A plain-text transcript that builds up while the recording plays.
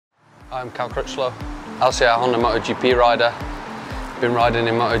I'm Cal Crutchlow, LCR Honda MotoGP rider. Been riding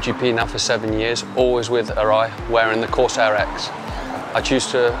in MotoGP now for 7 years, always with Arai, wearing the Corsair X. I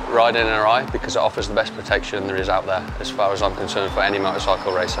choose to ride in Arai because it offers the best protection there is out there, as far as I'm concerned, for any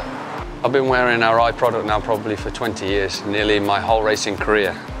motorcycle racer. I've been wearing Arai product now probably for 20 years, nearly my whole racing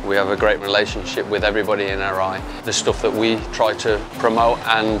career. We have a great relationship with everybody in Arai. The stuff that we try to promote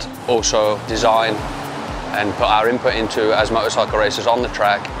and also design and put our input into as motorcycle racers on the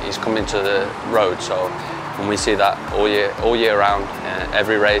track is coming to the road. So and we see that all year round,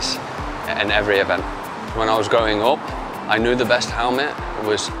 every race and every event. When I was growing up, I knew the best helmet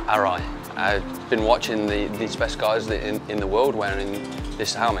was Arai. I've been watching these best guys in the world wearing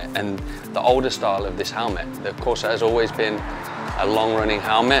this helmet, and the older style of this helmet. The Corsair has always been a long-running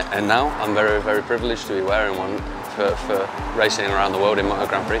helmet, and now I'm very, very privileged to be wearing one for racing around the world in Moto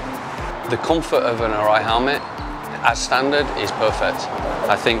Grand Prix. The comfort of an Arai helmet, as standard, is perfect.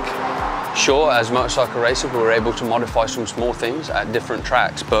 I think, sure, as motorcycle racers, we're able to modify some small things at different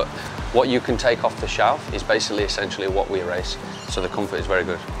tracks, but what you can take off the shelf is basically essentially what we race, so the comfort is very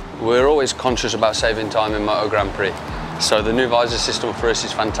good. We're always conscious about saving time in Moto Grand Prix, so the new visor system for us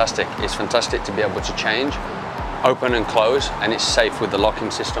is fantastic. It's fantastic to be able to change, open and close, and it's safe with the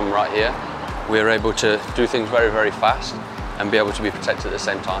locking system right here. We're able to do things very, very fast and be able to be protected at the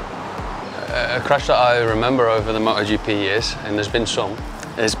same time. A crash that I remember over the MotoGP years, and there's been some,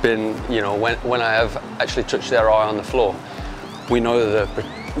 has been, you know, when I have actually touched the Arai on the floor. We know that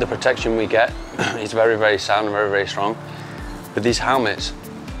the protection we get is very, very sound and very, very strong. But these helmets,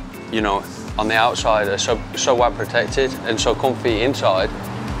 you know, on the outside are so well protected and so comfy inside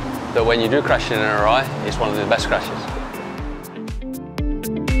that when you do crash in an Arai, it's one of the best crashes.